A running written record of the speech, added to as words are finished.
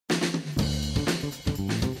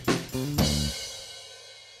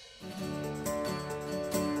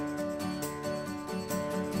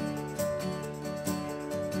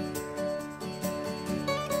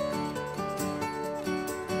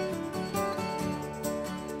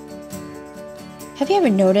Have you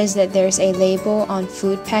ever noticed that there's a label on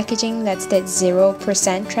food packaging that said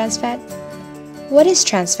 0% trans fat? What is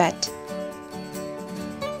trans fat?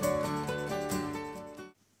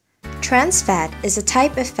 Trans fat is a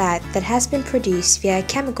type of fat that has been produced via a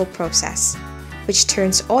chemical process, which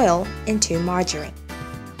turns oil into margarine.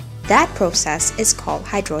 That process is called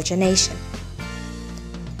hydrogenation.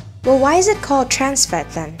 Well, why is it called trans fat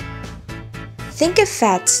then? Think of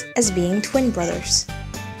fats as being twin brothers.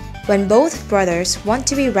 When both brothers want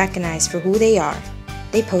to be recognized for who they are,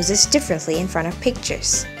 they pose differently in front of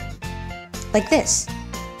pictures. Like this.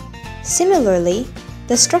 Similarly,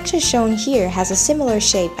 the structure shown here has a similar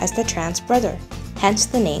shape as the trans brother, hence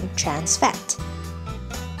the name trans fat.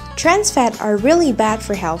 Trans fat are really bad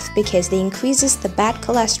for health because they increases the bad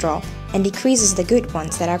cholesterol and decreases the good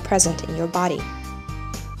ones that are present in your body.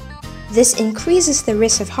 This increases the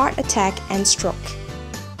risk of heart attack and stroke.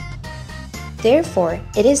 Therefore,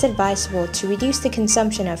 it is advisable to reduce the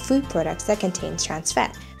consumption of food products that contain trans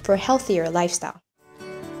fat for a healthier lifestyle.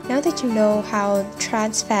 Now that you know how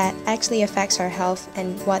trans fat actually affects our health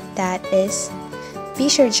and what that is, be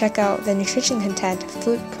sure to check out the nutrition content of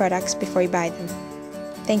food products before you buy them.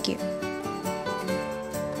 Thank you.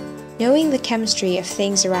 Knowing the chemistry of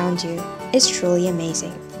things around you is truly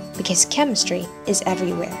amazing because chemistry is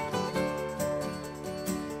everywhere.